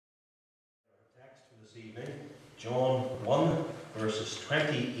this evening, John 1, verses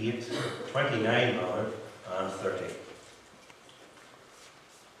 28, 29 and 30.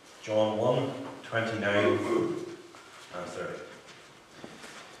 John 1, 29 and 30.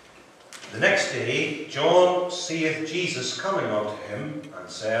 The next day John seeth Jesus coming unto him, and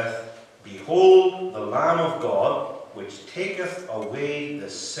saith, Behold the Lamb of God, which taketh away the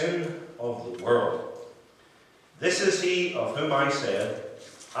sin of the world. This is he of whom I said,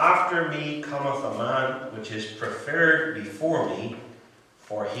 After me cometh a man which is preferred before me,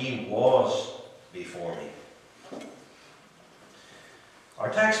 for he was before me.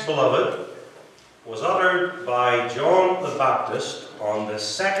 Our text, beloved, was uttered by John the Baptist on the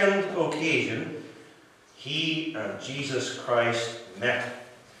second occasion he and Jesus Christ met.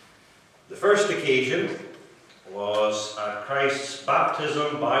 The first occasion was at Christ's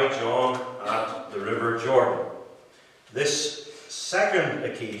baptism by John at the River Jordan. This second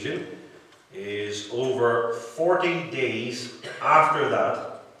occasion is over 40 days after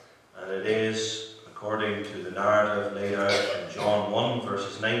that, and it is, according to the narrative laid out in John 1,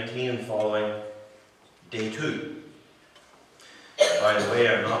 verses 19 and following, day 2. By the way,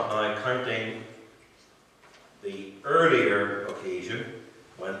 I'm not now counting the earlier occasion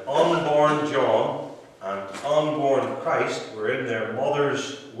when unborn John and unborn Christ were in their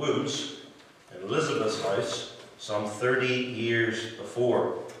mother's wombs in Elizabeth's house some 30 years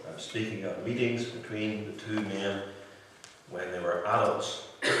before. I'm speaking of meetings between the two men when they were adults.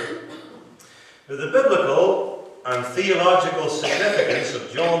 Now, the biblical and theological significance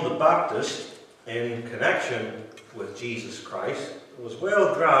of John the Baptist in connection with Jesus Christ was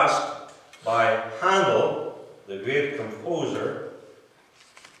well grasped by Handel, the great composer,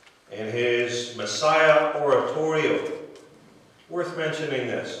 in his Messiah oratorio. Worth mentioning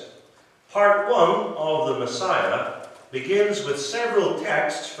this. Part 1 of the Messiah begins with several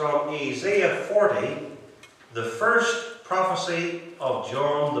texts from Isaiah 40, the first prophecy of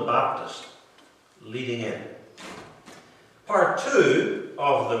John the Baptist, leading in. Part 2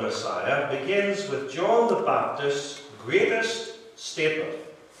 of the Messiah begins with John the Baptist's greatest statement.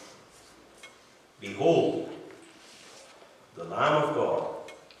 Behold, the Lamb of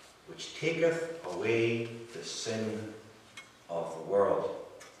God, which taketh away the sin of the world,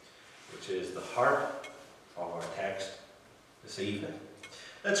 which is the heart of our text this evening.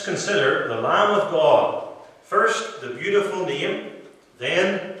 Let's consider the Lamb of God. First, the beautiful name,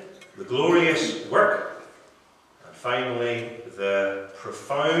 then the glorious work, and finally the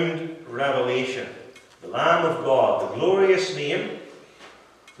profound revelation. The Lamb of God, the glorious name,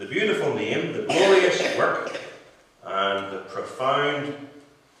 the beautiful name, the glorious work, and the profound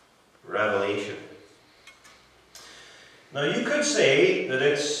revelation. Now, you could say that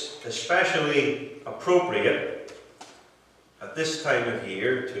it's especially appropriate at this time of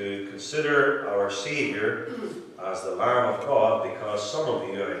year to consider our Saviour as the Lamb of God, because some of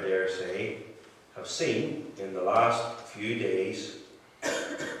you, I dare say, have seen in the last few days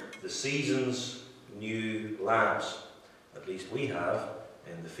the season's new lambs. At least we have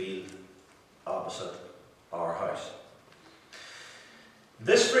in the field opposite our house.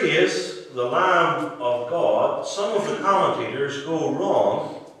 This phrase, the Lamb of God, some of the commentators go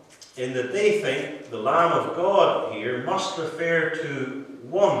wrong in that they think the Lamb of God here must refer to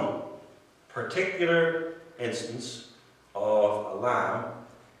one particular instance of a lamb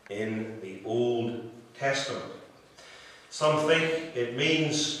in the Old Testament. Some think it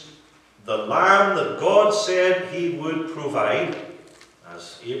means the lamb that God said he would provide,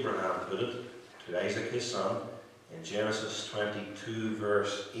 as Abraham put it to Isaac his son, in Genesis 22,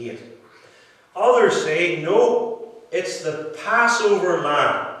 verse 8. Others say, no, it's the Passover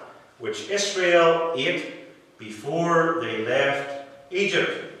lamb, which Israel ate before they left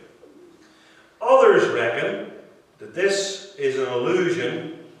Egypt. Others reckon that this is an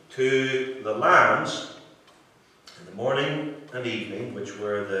allusion to the lambs in the morning and evening, which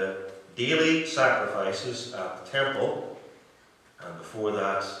were the daily sacrifices at the temple, and before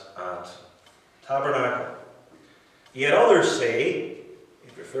that at tabernacle. Yet others say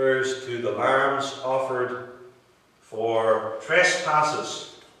it refers to the lambs offered for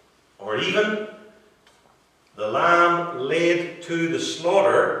trespasses, or even the lamb laid to the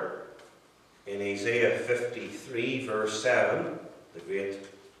slaughter in Isaiah 53, verse 7, the great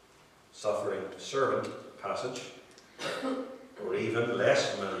suffering servant passage, or even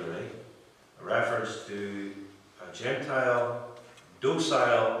less familiarly, a reference to a Gentile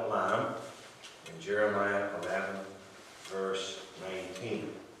docile lamb in Jeremiah 11, verse 19.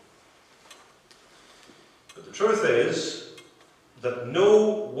 But the truth is that no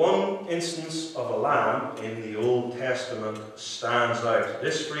one instance of a lamb in the Old Testament stands out.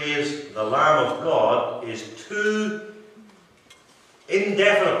 This phrase, the Lamb of God, is too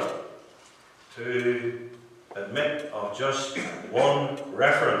indefinite to admit of just one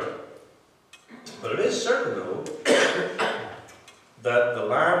referent. But it is certain, though, that the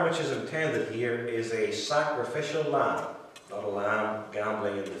lamb which is intended here is a sacrificial lamb, not a lamb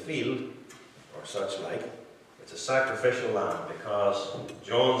gambling in the field or such like. It's a sacrificial lamb, because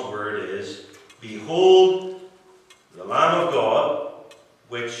John's word is, "Behold, the Lamb of God,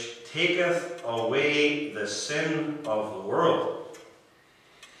 which taketh away the sin of the world."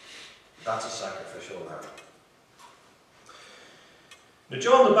 That's a sacrificial lamb. Now,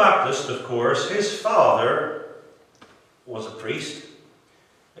 John the Baptist, of course, his father was a priest,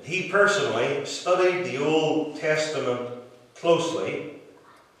 and he personally studied the Old Testament closely.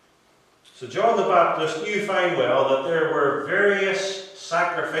 So John the Baptist knew fine well that there were various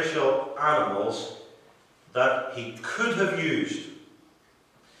sacrificial animals that he could have used.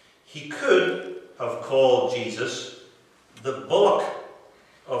 He could have called Jesus the bullock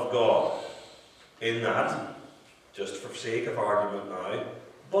of God, in that, just for sake of argument now,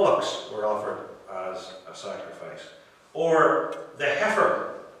 bullocks were offered as a sacrifice. Or the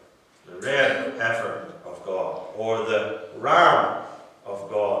heifer, the red heifer of God, or the ram of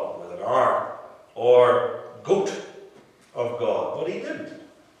God with an R, or goat of God. But he didn't.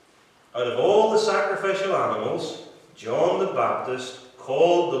 Out of all the sacrificial animals, John the Baptist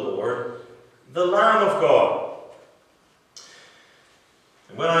called the Lord the Lamb of God.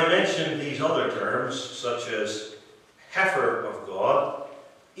 And when I mentioned these other terms, such as heifer of God,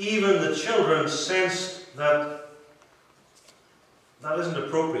 even the children sensed that that isn't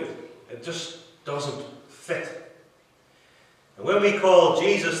appropriate. It just doesn't fit. And when we call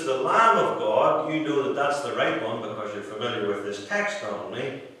Jesus the Lamb of God, you know that that's the right one because you're familiar with this text not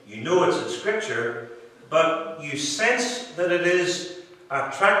only. You know it's in Scripture, but you sense that it is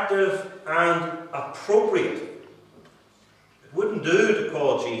attractive and appropriate. It wouldn't do to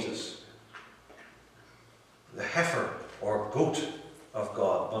call Jesus the heifer or goat of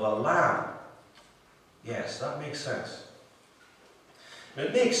God, but a lamb. Yes, that makes sense. And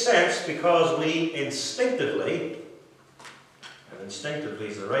it makes sense because we instinctively, and instinctively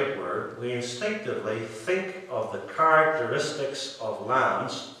is the right word, we instinctively think of the characteristics of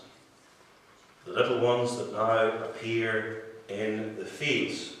lambs, the little ones that now appear in the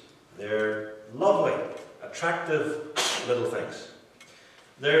fields. They're lovely, attractive little things.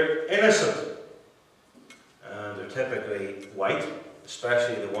 They're innocent, and they're typically white,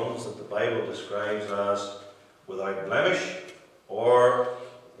 especially the ones that the Bible describes as without blemish or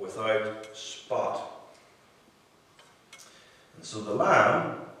without spot. And so the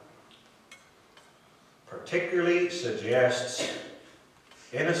lamb particularly suggests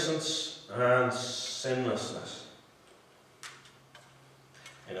innocence and sinlessness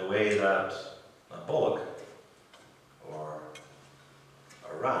in a way that a bullock or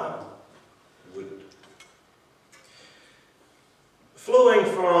a ram wouldn't. Flowing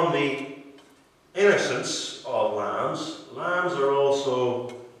from the innocence of lambs, lambs are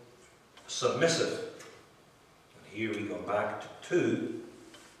also submissive. And here we go back to two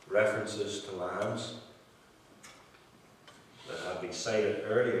references to lambs that have been cited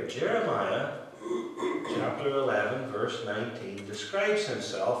earlier. Jeremiah chapter 11 verse 19 describes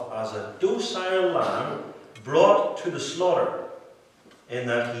himself as a docile lamb brought to the slaughter, in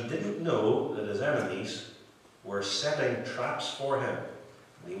that he didn't know that his enemies were setting traps for him.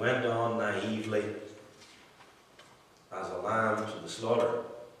 And he went on naively as a lamb to the slaughter,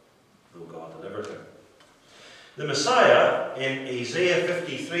 though God delivered him. The Messiah in Isaiah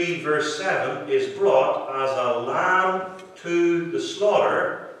 53 verse 7 is brought as a lamb to the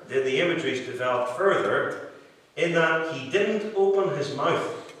slaughter. Then the imagery is developed further, in that he didn't open his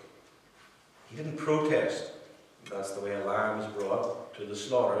mouth. He didn't protest. That's the way a lamb is brought to the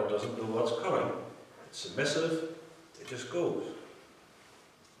slaughter. It doesn't know what's coming. It's submissive. It just goes.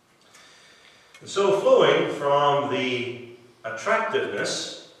 And so, flowing from the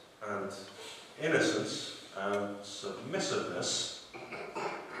attractiveness and innocence and submissiveness,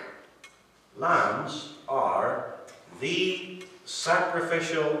 lambs are the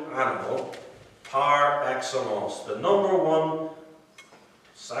sacrificial animal par excellence, the number one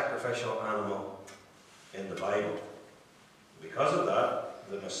sacrificial animal in the Bible. Because of that,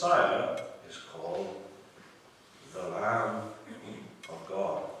 the Messiah is called the Lamb of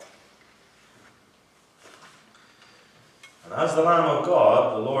God. And as the Lamb of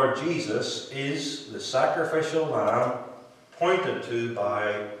God, the Lord Jesus is the sacrificial lamb pointed to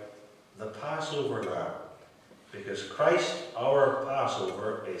by the Passover lamb. because Christ, our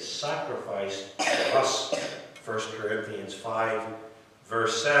Passover, is sacrificed for us. 1 Corinthians 5,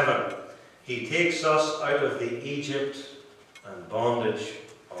 verse 7. He takes us out of the Egypt and bondage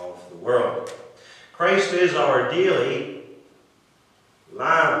of the world. Christ is our daily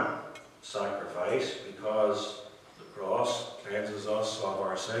lamb sacrifice, because the cross cleanses us of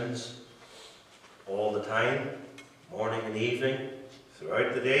our sins all the time, morning and evening,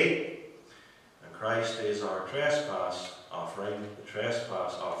 throughout the day. And Christ is our trespass offering, the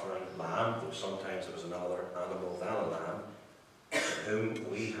trespass offering lamb, though sometimes it was another animal than a lamb, in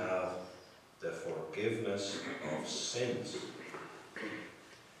whom we have the forgiveness of sins.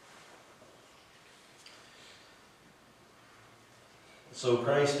 So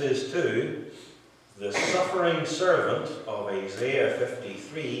Christ is too the suffering servant of Isaiah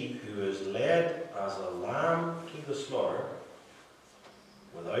 53, who is led as a lamb to the slaughter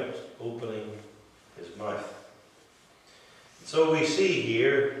without opening his mouth. And so we see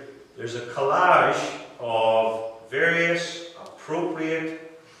here there's a collage of various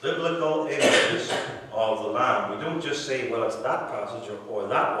appropriate biblical images of the lamb. We don't just say, well, it's that passage or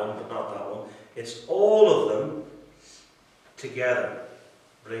that one, but not that one. It's all of them together,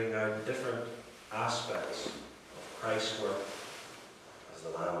 bringing out different aspects of Christ's work as the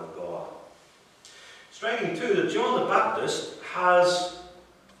Lamb of God. Striking too that John the Baptist has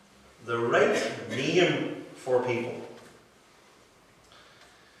the right name for people.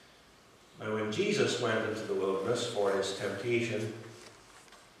 Now, when Jesus went into the wilderness for his temptation,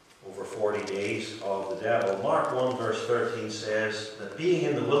 over 40 days of the devil, Mark 1 verse 13 says that being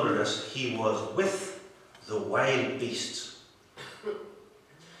in the wilderness, he was with the wild beasts.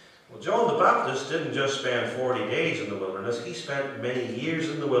 Well, John the Baptist didn't just spend 40 days in the wilderness, he spent many years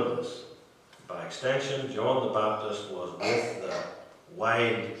in the wilderness. By extension, John the Baptist was with the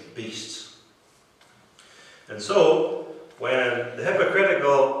wild beasts. And so, when the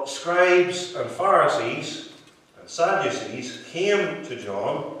hypocritical scribes and Pharisees and Sadducees came to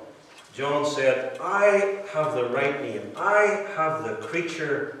John, John said, I have the right name. I have the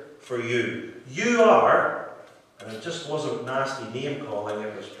creature for you. You are, and it just wasn't nasty name calling,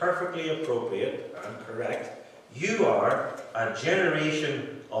 it was perfectly appropriate and correct. You are a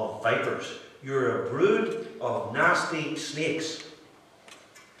generation of vipers. You're a brood of nasty snakes.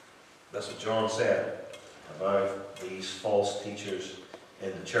 That's what John said about these false teachers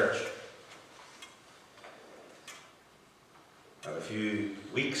in the church. And a few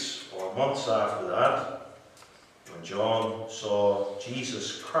weeks or months after that, when John saw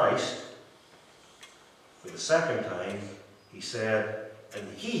Jesus Christ for the second time, he said, and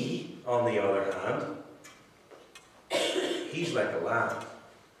he, on the other hand, he's like a lamb.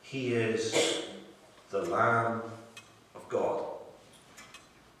 He is the Lamb of God.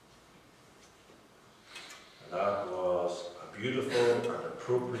 And that was a beautiful and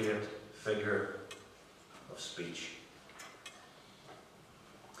appropriate figure of speech.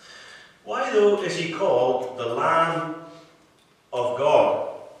 Why, though, is he called the Lamb of God?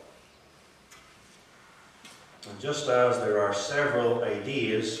 And just as there are several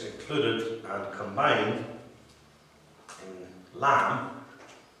ideas included and combined in lamb,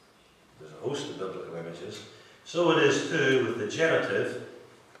 there's a host of biblical images, so it is too with the genitive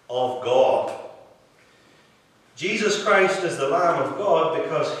of God. Jesus Christ is the Lamb of God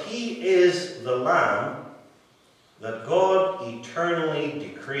because he is the Lamb that God eternally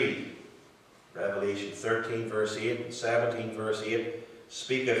decreed. Revelation 13 verse 8 and 17 verse 8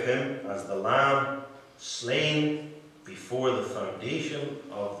 speak of him as the Lamb slain before the foundation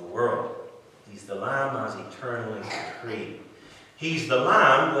of the world. He's the Lamb as eternally decreed. He's the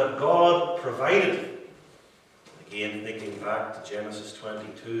Lamb that God provided. Again, thinking back to Genesis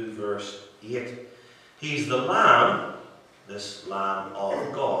 22 verse 8. He's the Lamb, this Lamb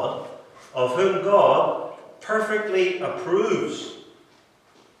of God, of whom God perfectly approves.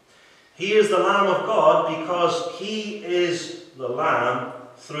 He is the Lamb of God because he is the Lamb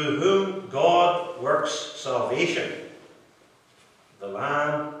through whom God works salvation. The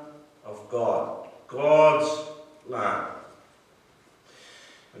Lamb of God. God's Lamb.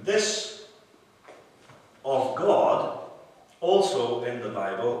 And this of God also in the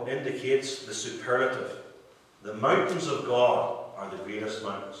Bible indicates the superlative. The mountains of God are the greatest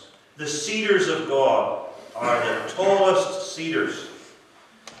mountains. The cedars of God are the tallest cedars.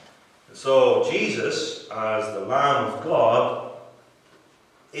 And so Jesus, as the Lamb of God,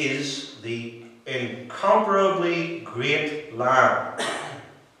 is the incomparably great Lamb.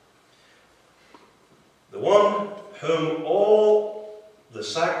 The one whom all the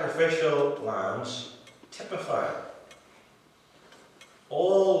sacrificial lambs typify.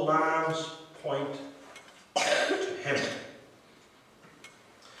 All lambs point to him.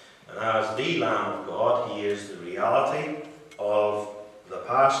 And as the Lamb of God, he is the reality of the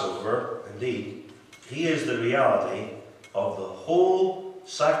Passover. Indeed, he is the reality of the whole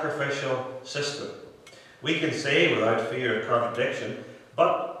sacrificial system. We can say without fear of contradiction,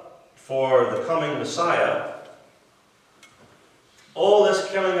 but for the coming Messiah, all this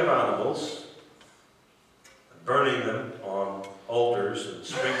killing of animals, burning them on altars and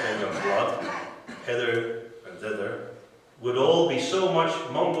sprinkling of blood hither and thither, would all be so much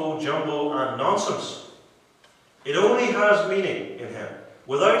mumbo-jumbo and nonsense. It only has meaning in him.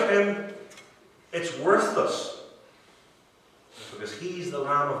 Without him, it's worthless. Because he's the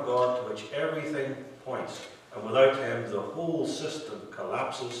Lamb of God to which everything points. And without him, the whole system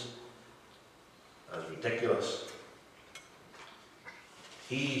collapses as ridiculous.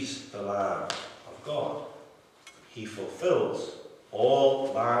 He's the Lamb of God. He fulfills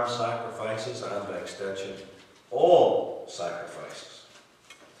all lamb sacrifices and, by extension, all sacrifices.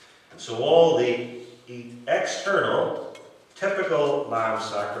 And so all the external, typical lamb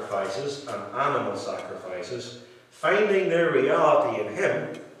sacrifices and animal sacrifices, finding their reality in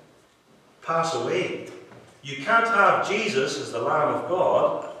him, pass away. You can't have Jesus as the Lamb of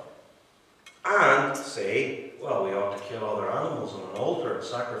God and say, well, we ought to kill other animals on an altar and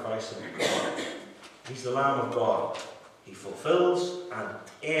sacrifice them to God. He's the Lamb of God. He fulfills and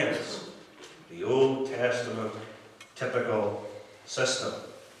ends the Old Testament typical system.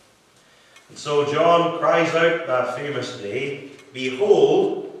 And so John cries out that famous day,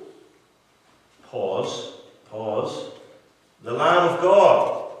 behold, pause, the Lamb of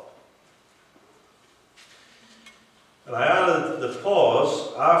God. And I added the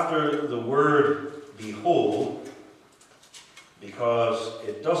pause after the word behold, because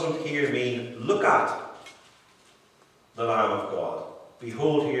it doesn't here mean look at the Lamb of God.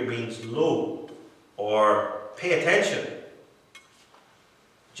 Behold here means lo, or pay attention.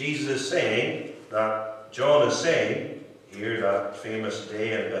 Jesus is saying, that John is saying, here that famous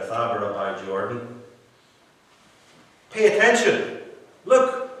day in Bethabara by Jordan, pay attention,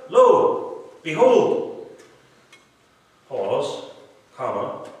 look, lo, behold, pause,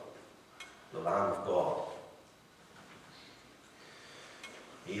 comma, the Lamb of God.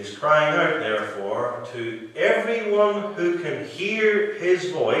 He is crying out, therefore, to everyone who can hear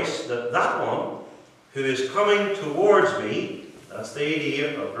his voice, that that one who is coming towards me, that's the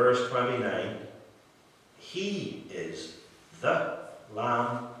idea of verse 29, he is the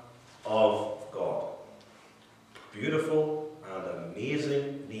Lamb of God. Beautiful and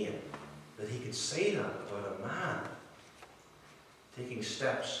amazing name, that he could say that about a man taking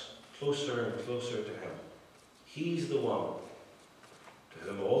steps closer and closer to him. He's the one to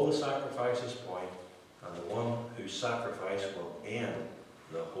whom all the sacrifices point, and the one whose sacrifice will end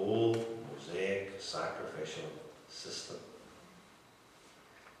the whole Mosaic sacrificial system.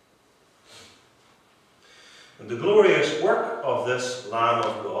 And the glorious work of this Lamb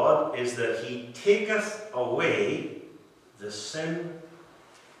of God is that he taketh away the sin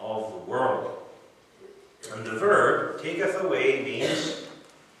of the world. And the verb taketh away means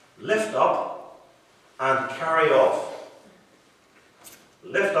lift up and carry off.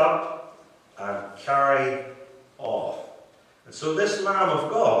 Lift up and carry off. And so this Lamb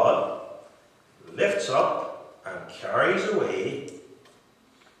of God lifts up and carries away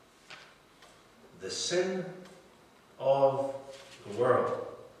the sin of the world.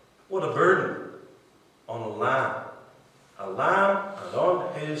 What a burden on a lamb. A lamb, and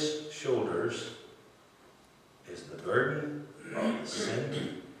on his shoulders is the burden of the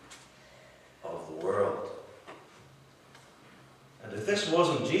sin of the world. And if this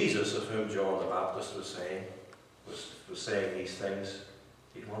wasn't Jesus of whom John the Baptist was saying these things,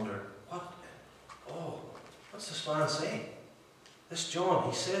 you'd wonder, what's this man saying? This John,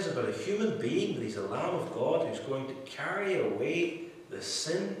 he says about a human being that he's a Lamb of God who's going to carry away the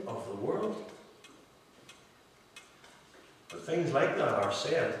sin of the world. But things like that are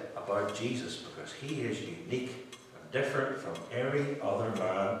said about Jesus because he is unique and different from every other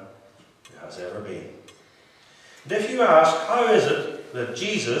man who has ever been. And if you ask, how is it that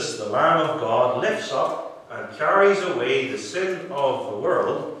Jesus, the Lamb of God, lifts up and carries away the sin of the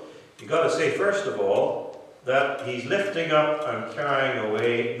world, you've got to say, first of all, that he's lifting up and carrying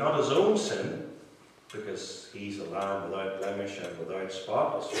away not his own sin, because he's a lamb without blemish and without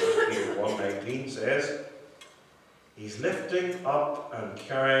spot, as 1 Peter 1:19 says. He's lifting up and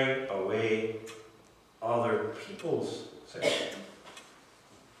carrying away other people's sin.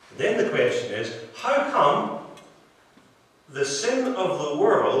 Then the question is, how come the sin of the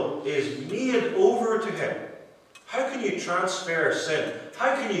world is made over to him? How can you transfer sin?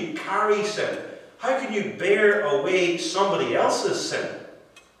 How can you carry sin? How can you bear away somebody else's sin?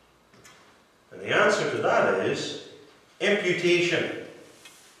 And the answer to that is imputation.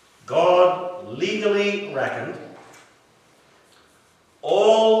 God legally reckoned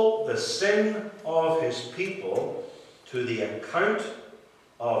all the sin of his people to the account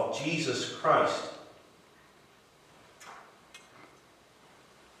of Jesus Christ.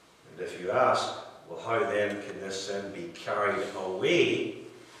 And if you ask, well, how then can this sin be carried away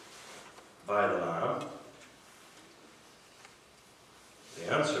by the Lamb?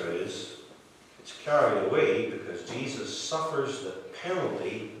 The answer is, it's carried away because Jesus suffers the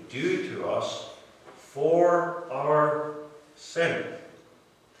penalty due to us for our sin.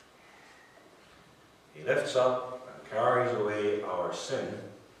 He lifts up and carries away our sin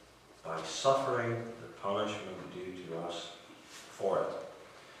by suffering the punishment due to us for it.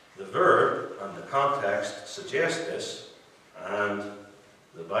 The verb and the context suggest this, and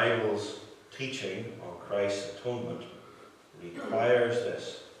the Bible's teaching on Christ's atonement requires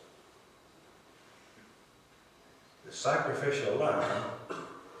this. The sacrificial lamb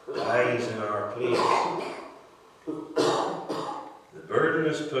dies in our place. The burden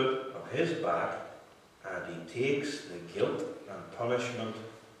is put on his back, and he takes the guilt and punishment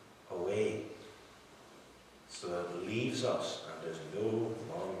away, so that it leaves us and is no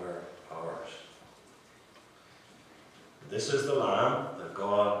longer ours. This is the lamb that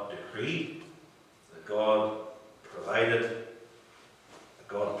God decreed, that God provided, that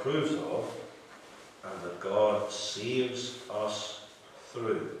God approves of, and that God saves us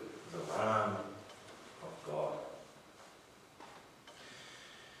through, the Lamb of God.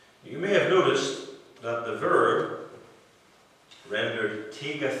 You may have noticed that the verb rendered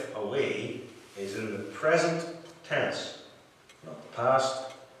taketh away is in the present tense, not the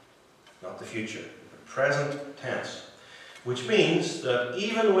past, not the future, the present tense, which means that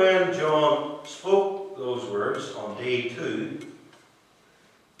even when John spoke those words on day 2,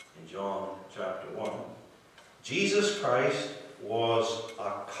 in John chapter 1, Jesus Christ was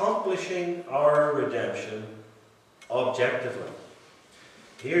accomplishing our redemption objectively.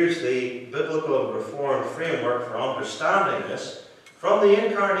 Here's the biblical Reformed framework for understanding this. From the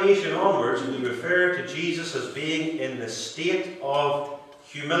incarnation onwards, we refer to Jesus as being in the state of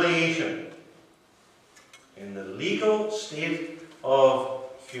humiliation. In the legal state of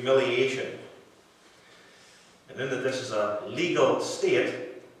humiliation. And in that this is a legal state,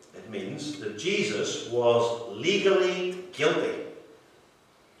 it means that Jesus was legally guilty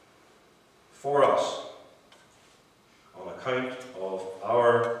for us on account of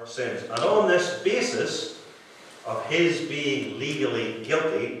our sins. And on this basis of his being legally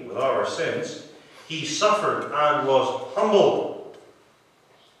guilty with our sins, he suffered and was humbled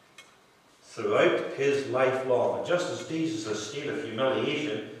throughout his life long. And just as Jesus' state of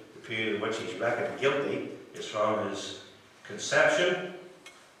humiliation, the period in which he's reckoned guilty, is from his conception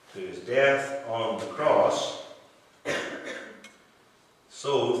to his death on the cross,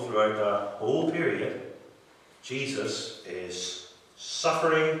 so throughout that whole period, Jesus is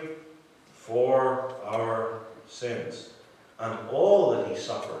suffering for our sins. And all that he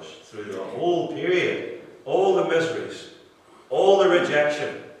suffers through the whole period, all the miseries, all the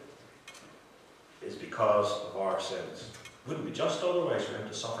rejection, is because of our sins. It wouldn't be just otherwise for him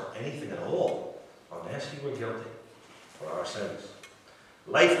to suffer anything at all unless he were guilty for our sins.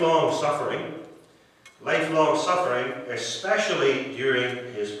 Lifelong suffering, especially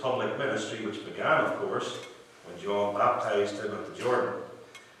during his public ministry, which began, of course, when John baptized him at the Jordan.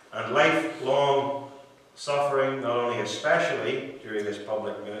 And lifelong suffering, not only especially during his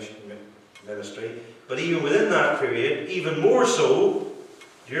public ministry, but even within that period, even more so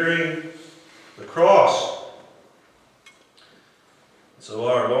during the cross. So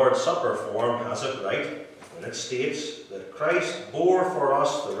our Lord's Supper form has it right when it states that Christ bore for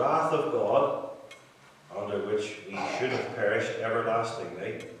us the wrath of God, under which we should have perished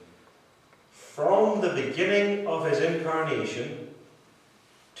everlastingly, from the beginning of his incarnation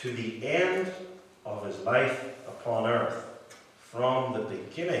to the end of his life upon earth. From the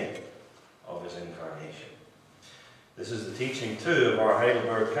beginning of his incarnation. This is the teaching, too, of our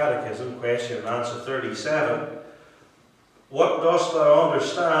Heidelberg Catechism, question and answer 37. What dost thou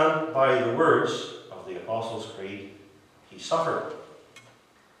understand by the words of the Apostles' Creed, he suffered?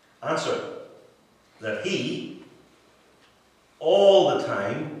 Answer, that he, all the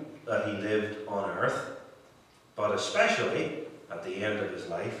time that he lived on earth, but especially at the end of his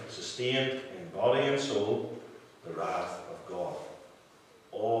life, sustained in body and soul the wrath of God.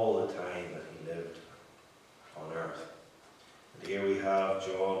 All the time that he lived on earth. And here we have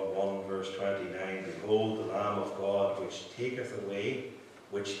John 1 verse 29, behold the Lamb of God which taketh away,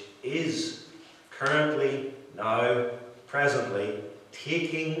 which is currently, now, presently,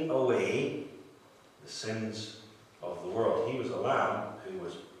 taking away the sins of the world. He was a lamb who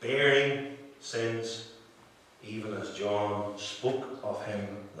was bearing sins, even as John spoke of him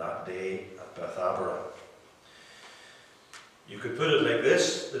that day at Bethabara. You could put it like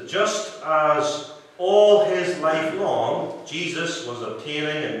this, that just as all his life long Jesus was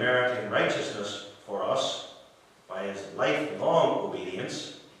obtaining and meriting righteousness for us by his lifelong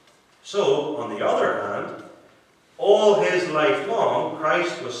obedience, so, on the other hand, all his life long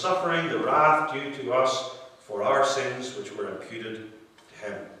Christ was suffering the wrath due to us for our sins which were imputed to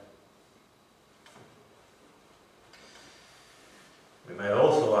him. We may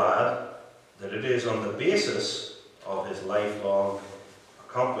also add that it is on the basis of his lifelong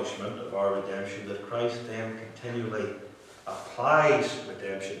accomplishment of our redemption that Christ then continually applies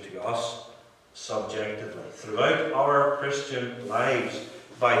redemption to us subjectively. Throughout our Christian lives,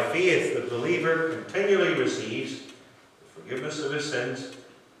 by faith, the believer continually receives the forgiveness of his sins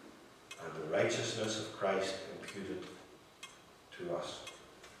and the righteousness of Christ imputed to us.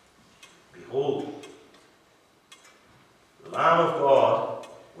 Behold, the Lamb of God,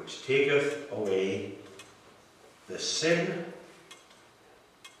 which taketh away the sin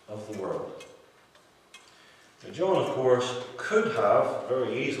of the world. Now, John, of course, could have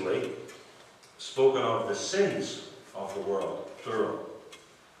very easily spoken of the sins of the world, plural.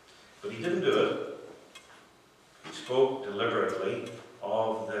 But he didn't do it. He spoke deliberately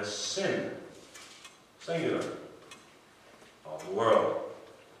of the sin, singular, of the world.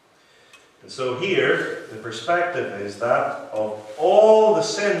 And so here, the perspective is that of all the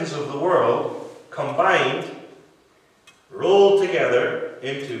sins of the world combined, rolled together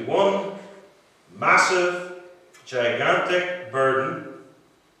into one massive, gigantic burden,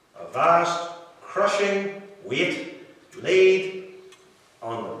 a vast, crushing weight laid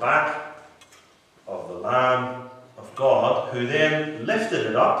on the back of the Lamb of God, who then lifted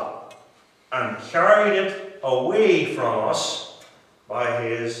it up and carried it away from us by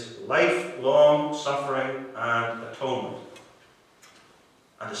his lifelong suffering and atonement,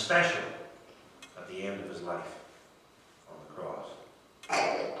 and especially at the end of his life on the cross.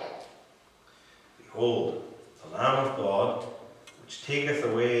 Behold, the Lamb of God, which taketh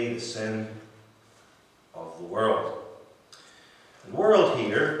away the sin of the world. The world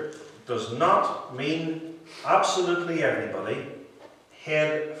here does not mean absolutely everybody,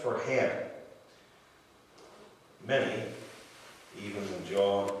 head for head. Many, even when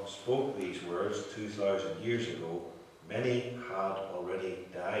John spoke these words 2,000 years ago, many had already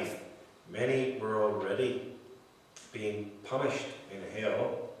died. Many were already being punished in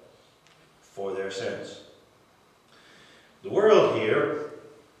hell for their sins. The world here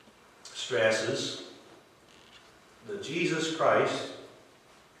stresses that Jesus Christ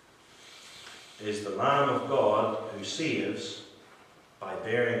is the Lamb of God who saves by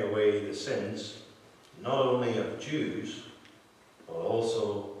bearing away the sins not only of Jews, but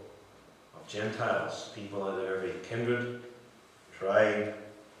also of Gentiles, people of every kindred, tribe,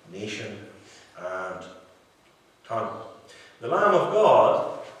 nation, and tongue. The Lamb of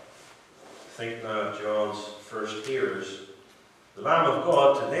God, think now of John's first hearers, the Lamb of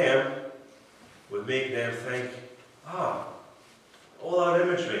God to them would make them think, all that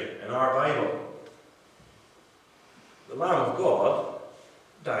imagery in our Bible. The Lamb of God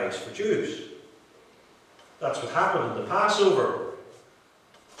dies for Jews. That's what happened in the Passover.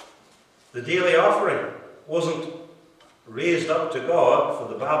 The daily offering wasn't raised up to God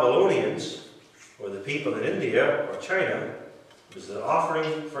for the Babylonians or the people in India or China. It was the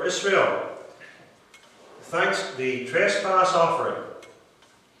offering for Israel. The trespass offering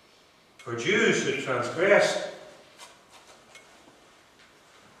for Jews who transgressed.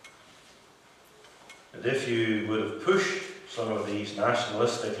 And if you would have pushed some of these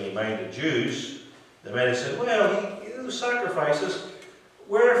nationalistically minded Jews, they might have said, well, those sacrifices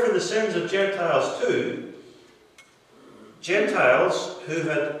were for the sins of Gentiles too. Gentiles who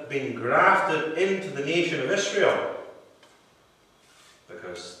had been grafted into the nation of Israel.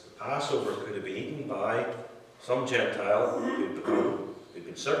 Because the Passover could have been eaten by some Gentile who'd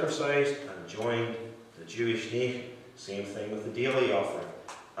been circumcised and joined the Jewish nation. Same thing with the daily offering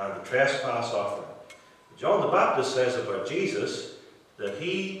and the trespass offering. John the Baptist says about Jesus that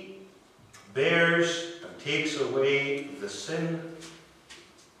he bears and takes away the sin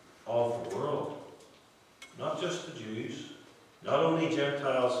of the world. Not just the Jews, not only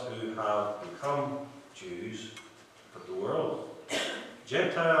Gentiles who have become Jews, but the world.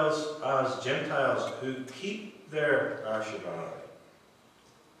 Gentiles as Gentiles who keep their nationality.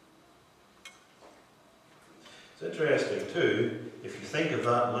 It's interesting too, if you think of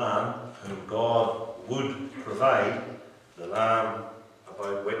that man whom God would provide, the lamb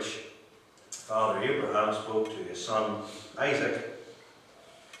about which Father Abraham spoke to his son Isaac.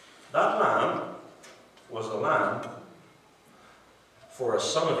 That lamb was a lamb for a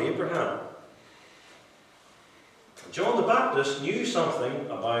son of Abraham. John the Baptist knew something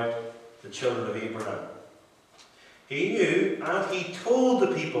about the children of Abraham. He knew, and he told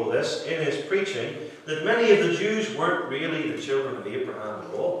the people this in his preaching, that many of the Jews weren't really the children of Abraham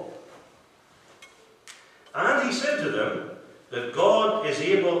at all. And he said to them that God is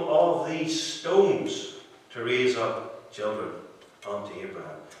able of these stones to raise up children unto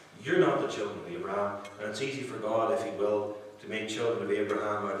Abraham. You're not the children of Abraham, and it's easy for God, if he will, to make children of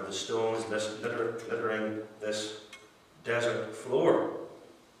Abraham out of the stones littering this desert floor.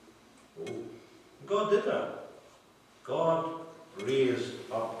 Oh, God did that. God raised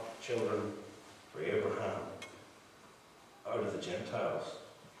up children for Abraham out of the Gentiles.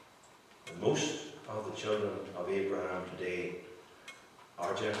 And most of the children of Abraham today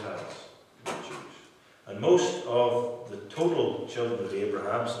are Gentiles, not Jews. And most of the total children of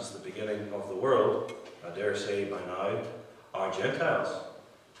Abraham since the beginning of the world, I dare say by now, are Gentiles,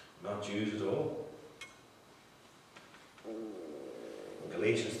 not Jews at all.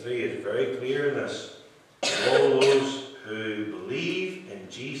 Galatians 3 is very clear in this. All those who believe in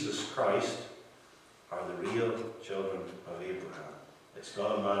Jesus Christ are the real children of Abraham. It's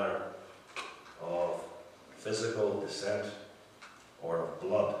not a matter of physical descent or of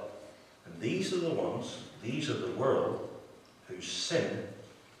blood. And these are the ones, these are the world, whose sin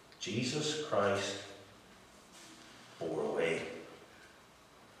Jesus Christ bore away.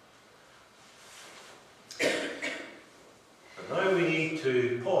 And now we need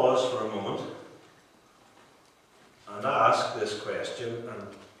to pause for a moment and ask this question and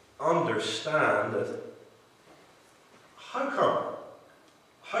understand that how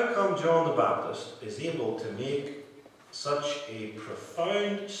come John the Baptist is able to make such a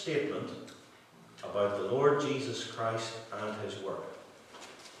profound statement about the Lord Jesus Christ and his work?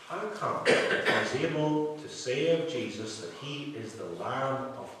 How come he's able to say of Jesus that he is the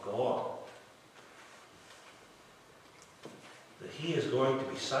Lamb of God? That he is going to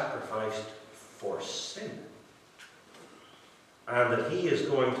be sacrificed for sin? And that he is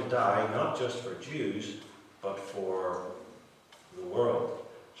going to die not just for Jews, but for the world?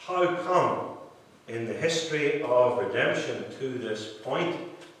 How come in the history of redemption to this point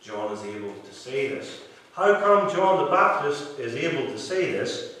John is able to say this? How come John the Baptist is able to say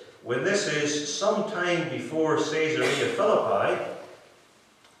this when this is some time before Caesarea Philippi,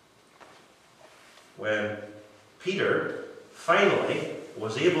 when Peter finally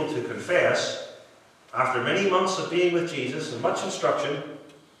was able to confess, after many months of being with Jesus and much instruction,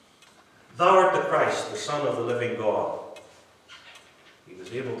 "Thou art the Christ, the Son of the living God." He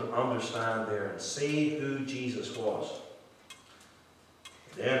was able to understand there and say who Jesus was.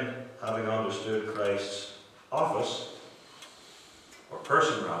 Then, having understood Christ's office, or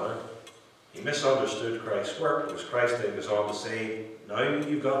person rather, he misunderstood Christ's work, because Christ then goes on to say, now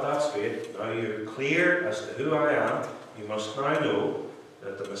you've got that straight, now you're clear as to who I am, you must now know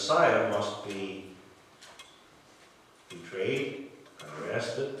that the Messiah must be betrayed and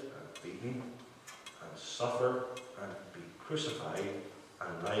arrested and beaten and suffer and be crucified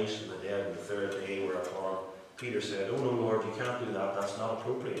and rise from the dead on the third day, whereupon Peter said, "Oh no, Lord, you can't do that, that's not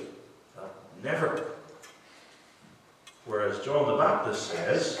appropriate. Never." Whereas John the Baptist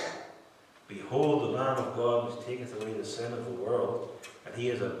says, "Behold the Lamb of God who taketh away the sin of the world," and he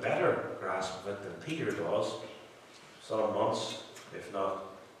has a better grasp of it than Peter does, some months, if not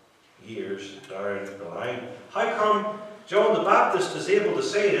years, down the line. How come John the Baptist is able to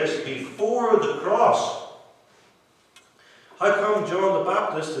say this before the cross? How come John the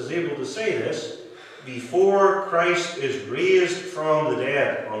Baptist is able to say this before Christ is raised from the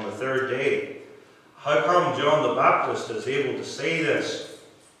dead on the third day? How come John the Baptist is able to say this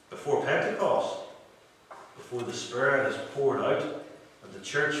before Pentecost, before the Spirit is poured out and the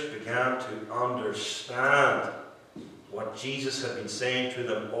church began to understand what Jesus had been saying to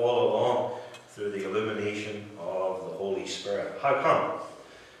them all along through the illumination of the Holy Spirit? How come?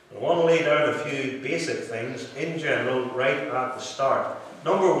 I want to lay down a few basic things in general right at the start.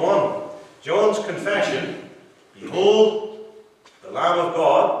 Number one, John's confession, "Behold, the Lamb of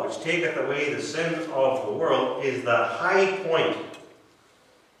God, which taketh away the sin of the world," is the high point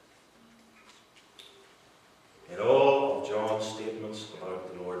in all of John's statements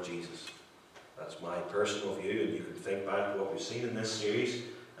about the Lord Jesus. That's my personal view, and you can think back to what we've seen in this series,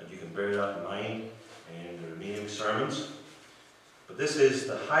 and you can bear that in mind in the remaining sermons. But this is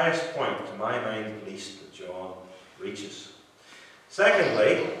the highest point, to my mind at least, that John reaches.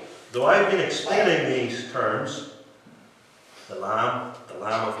 Secondly, Though I've been explaining these terms, the Lamb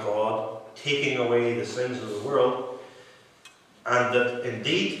of God, taking away the sins of the world, and that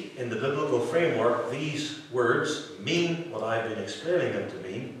indeed in the biblical framework these words mean what I've been explaining them to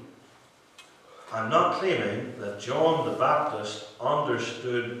mean, I'm not claiming that John the Baptist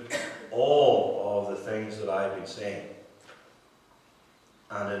understood all of the things that I've been saying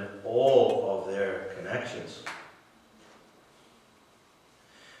and in all of their connections.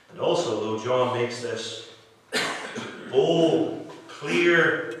 And also, though John makes this bold,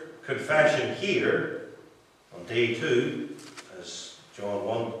 clear confession here on day 2, as John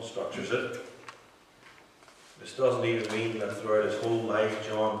 1 structures it, this doesn't even mean that throughout his whole life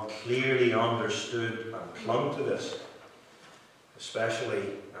John clearly understood and clung to this, especially,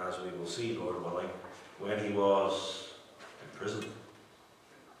 as we will see, Lord willing, when he was in prison.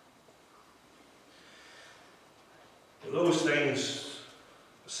 With those things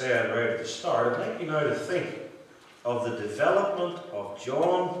said right at the start, I'd like you now to think of the development of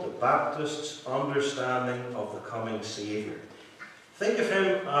John the Baptist's understanding of the coming Saviour. Think of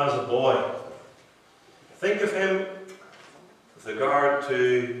him as a boy. Think of him with regard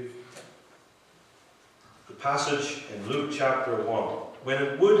to the passage in Luke chapter 1, when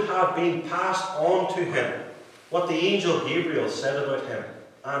it would have been passed on to him what the angel Gabriel said about him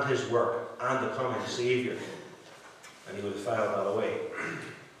and his work and the coming Saviour, and he would have filed that away.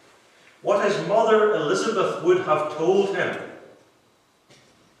 What his mother Elizabeth would have told him,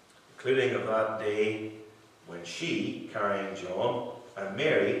 including of that day when she, carrying John, and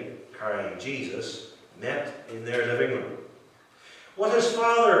Mary, carrying Jesus, met in their living room. What his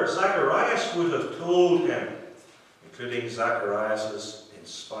father Zacharias would have told him, including Zacharias'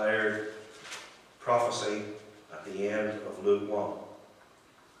 inspired prophecy at the end of Luke 1.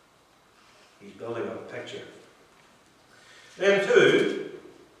 He's building up a picture. Then too,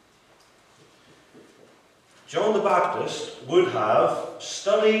 John the Baptist would have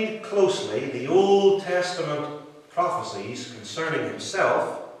studied closely the Old Testament prophecies concerning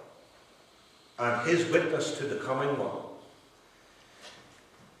himself and his witness to the coming one.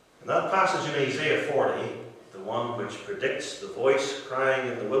 And that passage in Isaiah 40, the one which predicts the voice crying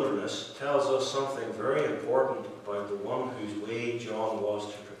in the wilderness, tells us something very important about the one whose way John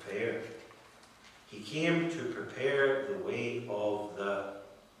was to prepare. He came to prepare the way of the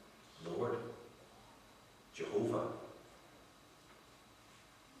Lord, Jehovah.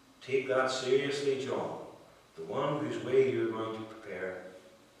 Take that seriously, John. The one whose way you're going to prepare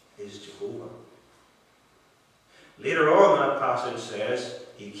is Jehovah. Later on, that passage says,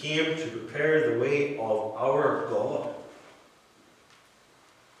 he came to prepare the way of our God.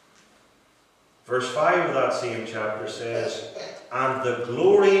 Verse 5 of that same chapter says, and the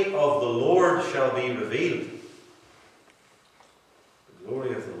glory of the Lord shall be revealed. The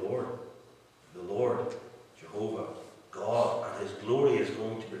glory of the Lord, Jehovah, God, and his glory is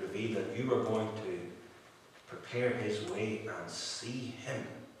going to be revealed, that you are going to prepare his way and see him.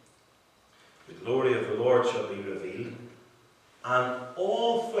 The glory of the Lord shall be revealed, and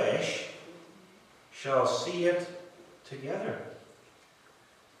all flesh shall see it together.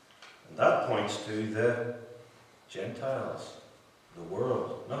 And that points to the Gentiles, the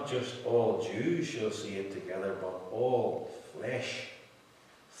world. Not just all Jews shall see it together, but all flesh.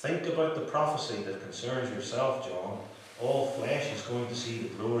 Think about the prophecy that concerns yourself, John. All flesh is going to see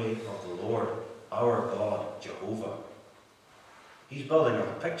the glory of the Lord, our God, Jehovah. He's building up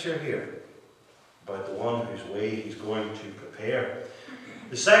a picture here about the one whose way he's going to prepare.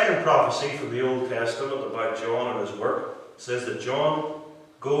 The second prophecy from the Old Testament about John and his work says that John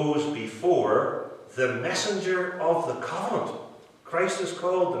goes before the messenger of the covenant. Christ is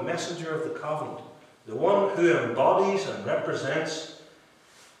called the messenger of the covenant, the one who embodies and represents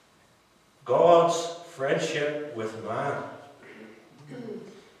God's friendship with man.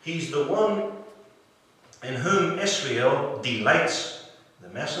 He's the one in whom Israel delights, the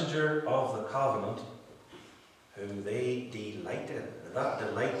messenger of the covenant, whom they delight in. And that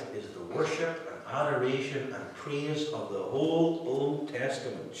delight is the worship and adoration and praise of the whole Old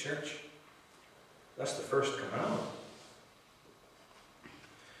Testament church. That's the first commandment.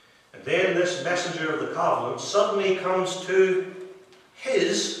 And then this messenger of the covenant suddenly comes to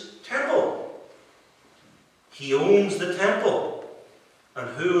his temple. He owns the temple. And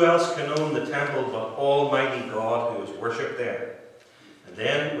who else can own the temple but Almighty God, who is worshipped there? And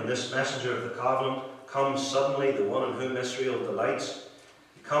then when this messenger of the covenant comes suddenly, the one in whom Israel delights,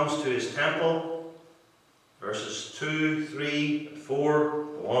 he comes to his temple. Verses 2, 3, and 4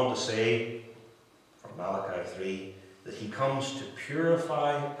 go on to say, from Malachi 3, that he comes to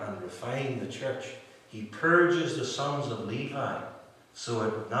purify and refine the church. He purges the sons of Levi so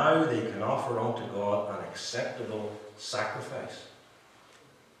that now they can offer unto God an acceptable sacrifice.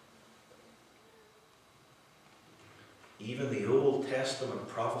 Even the Old Testament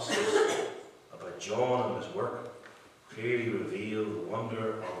prophecies about John and his work clearly reveal the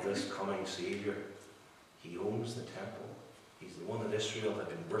wonder of this coming Saviour. He owns the temple. He's the one that Israel had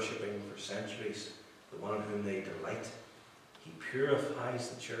been worshipping for centuries, the one in whom they delight. He purifies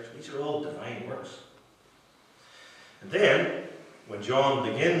the church. These are all divine works. And then, when John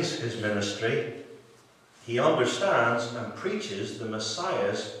begins his ministry, he understands and preaches the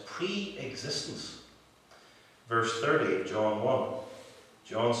Messiah's pre-existence. Verse 30 of John 1.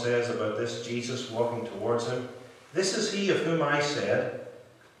 John says about this Jesus walking towards him, "This is he of whom I said,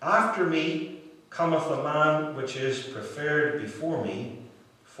 After me cometh a man which is preferred before me,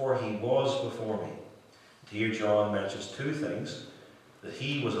 for he was before me." Here John mentions two things: that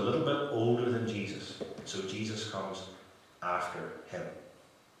he was a little bit older than Jesus, so Jesus comes after him.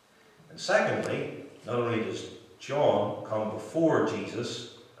 And secondly, not only does John come before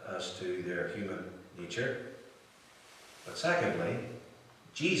Jesus as to their human nature, but secondly,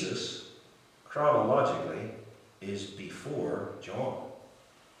 Jesus, chronologically, is before John.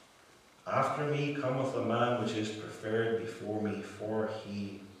 "After me cometh a man which is preferred before me, for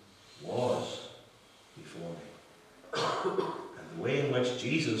he was before me." And the way in which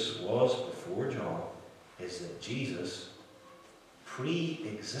Jesus was before John is that Jesus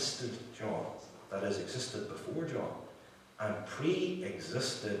pre-existed John, that is, existed before John, and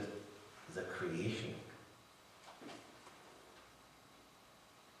pre-existed the creation.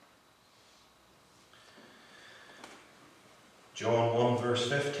 John 1 verse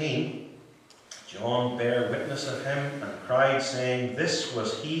 15, John bare witness of him and cried, saying, "This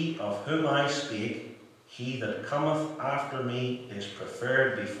was he of whom I speak. He that cometh after me is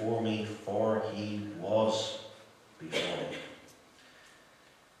preferred before me, for he was before me."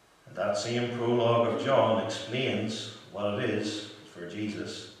 And that same prologue of John explains what it is for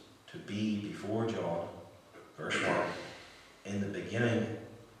Jesus to be before John. Verse 1, "In the beginning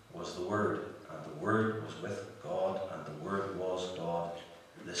was the Word, and the Word was with God, and the Word was God.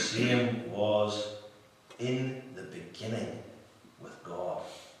 The same was in the beginning with God."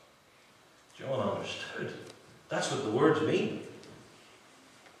 John understood. That's what the words mean.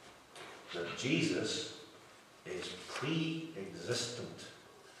 That Jesus is pre-existent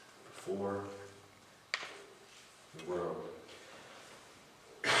before the world.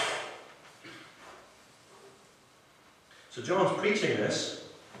 So John's preaching this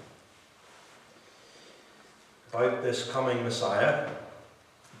about this coming Messiah,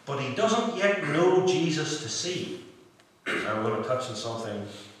 but he doesn't yet know Jesus to see. I'm going to touch on something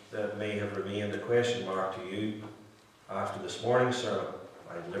that may have remained a question mark to you after this morning's sermon.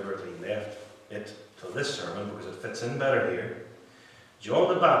 I deliberately left it till this sermon because it fits in better here. John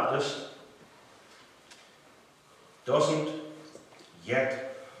the Baptist doesn't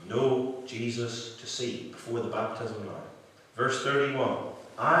yet know Jesus to see before the baptism now. Verse 31,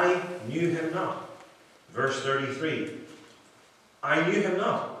 "I knew him not." Verse 33, "I knew him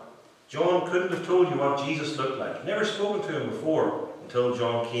not." John couldn't have told you what Jesus looked like. Never spoken to him before until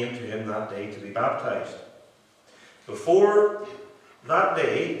John came to him that day to be baptized. Before that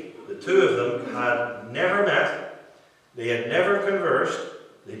day, the two of them had never met. They had never conversed.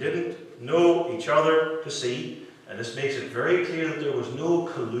 They didn't know each other to see. And this makes it very clear that there was no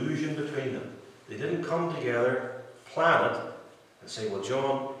collusion between them. They didn't come together, plan it, and say, "Well,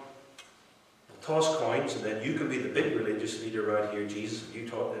 John, toss coins, and then you can be the big religious leader right here, Jesus, and you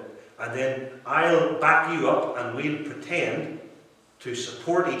taught it, and then I'll back you up, and we'll pretend to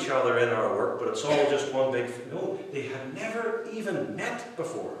support each other in our work, but it's all just one big..." No, they had never even met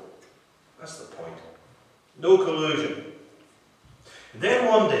before. That's the point. No collusion. And then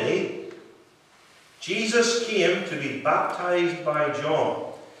one day, Jesus came to be baptized by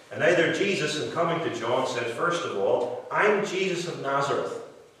John. And either Jesus, in coming to John, said, first of all, "I'm Jesus of Nazareth.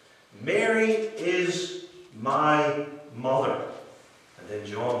 Mary is my mother." And then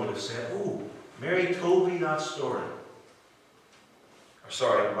John would have said, "Oh, Mary told me that story. Or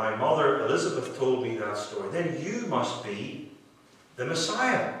sorry, my mother Elizabeth told me that story. Then you must be the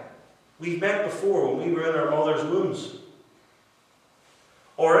Messiah. We've met before when we were in our mother's wombs."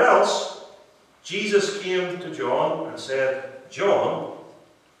 Or else, Jesus came to John and said, "John,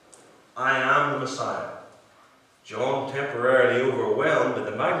 I am the Messiah." John, temporarily overwhelmed by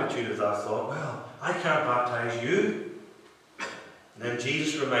the magnitude of that, thought, "Well, I can't baptize you." And then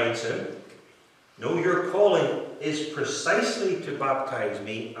Jesus reminds him, "No, your calling is precisely to baptize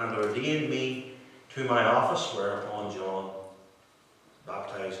me and ordain me to my office," whereupon John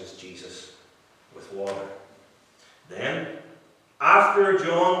baptizes Jesus with water. Then, After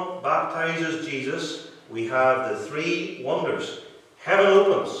John baptizes Jesus, we have the three wonders. Heaven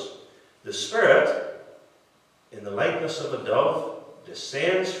opens. The Spirit, in the likeness of a dove,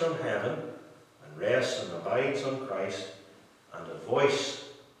 descends from heaven and rests and abides on Christ, and a voice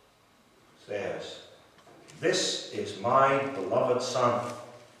says, "This is my beloved Son,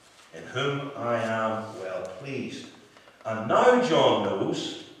 in whom I am well pleased." And now John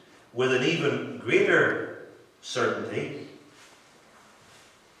knows, with an even greater certainty,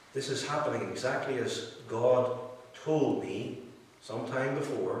 this is happening exactly as God told me some time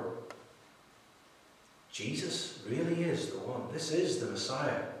before. Jesus really is the one. This is the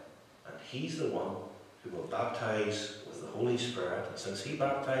Messiah. And he's the one who will baptize with the Holy Spirit. And since he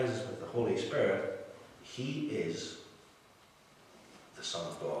baptizes with the Holy Spirit, he is the Son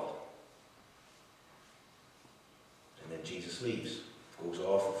of God. And then Jesus leaves. Goes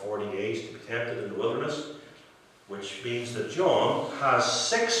off for 40 days to be tempted in the wilderness, which means that John has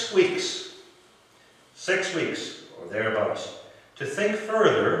 6 weeks, or thereabouts, to think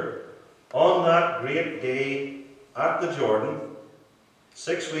further on that great day at the Jordan,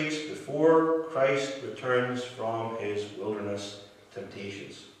 6 weeks before Christ returns from his wilderness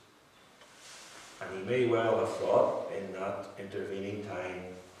temptations. And he may well have thought in that intervening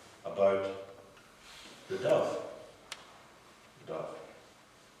time about the dove. The dove.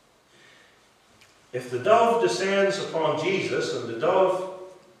 If the dove descends upon Jesus, and the dove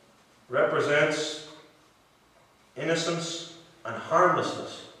represents innocence and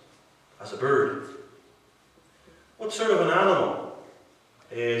harmlessness as a bird, what sort of an animal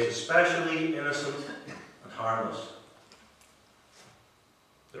is especially innocent and harmless?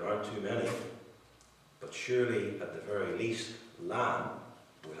 There aren't too many, but surely at the very least lamb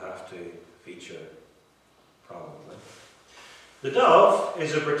would have to feature prominently. The dove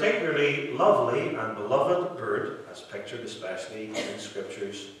is a particularly lovely and beloved bird, as pictured especially in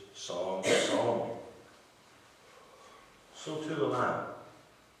Scripture's Song of Solomon. So too a lamb.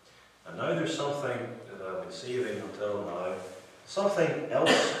 And now there's something that I've been saving until now, something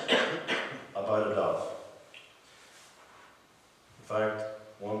else about a dove. In fact,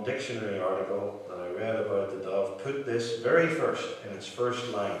 one dictionary article that I read about the dove put this very first in its first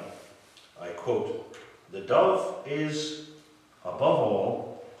line. I quote, "The dove is, above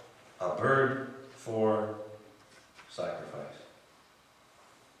all, a bird for sacrifice."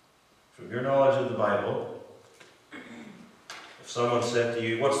 From your knowledge of the Bible, if someone said to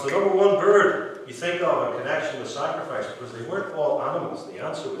you, "What's the number one bird you think of in connection with sacrifice?" Because they weren't all animals, the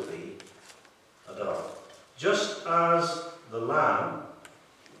answer would be a dove. Just as the lamb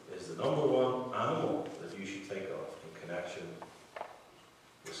is the number one animal that you should think of in connection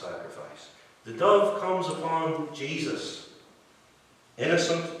with sacrifice, the dove comes upon Jesus,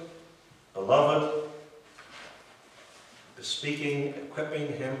 innocent, beloved, bespeaking, equipping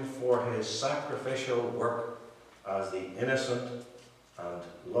him for his sacrificial work as the innocent and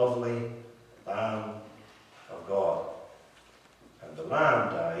lovely Lamb of God. And the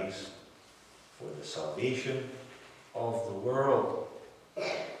Lamb dies for the salvation of the world,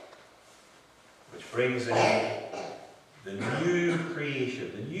 which brings in the new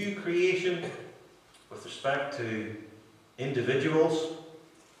creation. The new creation with respect to individuals,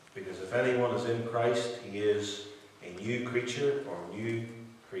 because if anyone is in Christ, he is a new creature or new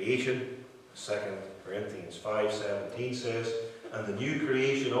creation. 2 Corinthians 5:17 says, and the new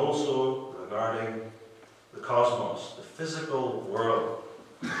creation also regarding the cosmos, the physical world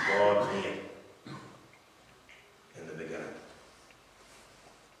that God made in the beginning.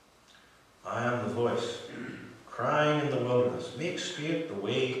 I am the voice crying in the wilderness, make straight the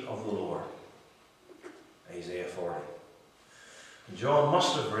way of the Lord. Isaiah 40. And John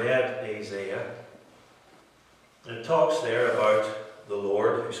must have read Isaiah. And it talks there about the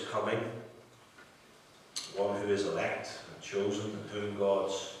Lord who's coming, one who is elect and chosen, in whom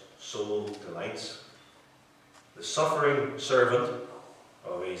God's soul delights. The suffering servant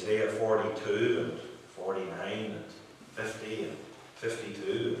of Isaiah 42 and 49 and 50 and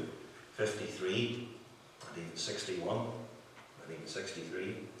 52 and 53 and even 61 and even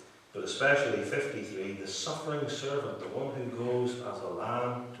 63. But especially 53, the suffering servant, the one who goes as a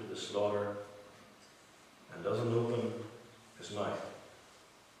lamb to the slaughter and doesn't open his mouth.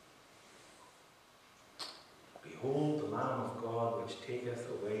 Behold the Lamb of God which taketh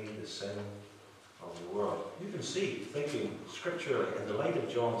away the sin of the world. You can see, thinking scripturally, in the light of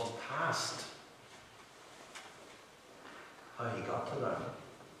John's past, how he got to that.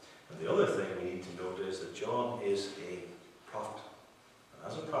 And the other thing we need to note is that John is a prophet.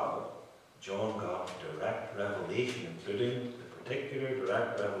 And as a prophet, John got direct revelation, including the particular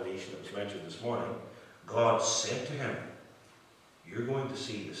direct revelation that was mentioned this morning. God said to him, you're going to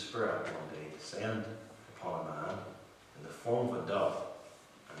see the Spirit one day descend upon a man in the form of a dove.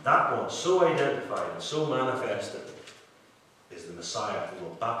 And that one, so identified and so manifested, is the Messiah who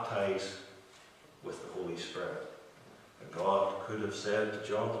will baptize with the Holy Spirit. And God could have said to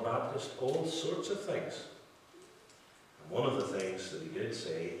John the Baptist all sorts of things. And one of the things that he did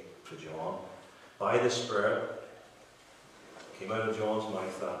say to John, by the Spirit, came out of John's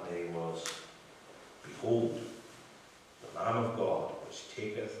mouth that day was, behold, the Lamb of God, which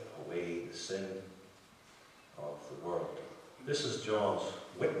taketh away the sin of the world. This is John's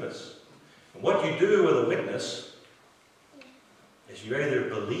witness. And what you do with a witness is you either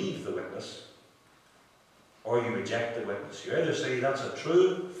believe the witness or you reject the witness. You either say that's a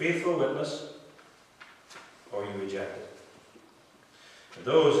true, faithful witness, or you reject it. And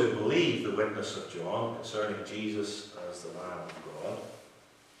those who believe the witness of John concerning Jesus as the Lamb of God,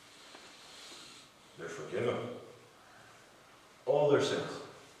 they're forgiven all their sins.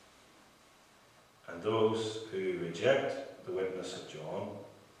 And those who reject the witness of John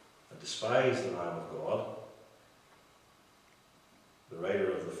and despise the Lamb of God, the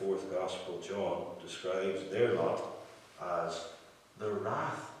writer of the fourth Gospel, John, describes their lot as the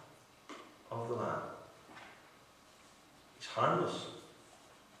wrath of the Lamb. He's harmless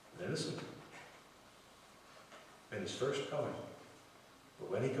and innocent in his first coming.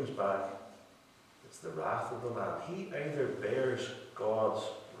 But when he comes back, it's the wrath of the Lamb. He either bears God's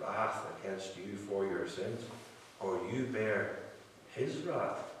wrath against you for your sins, or you bear his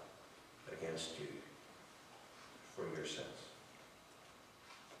wrath against you for your sins.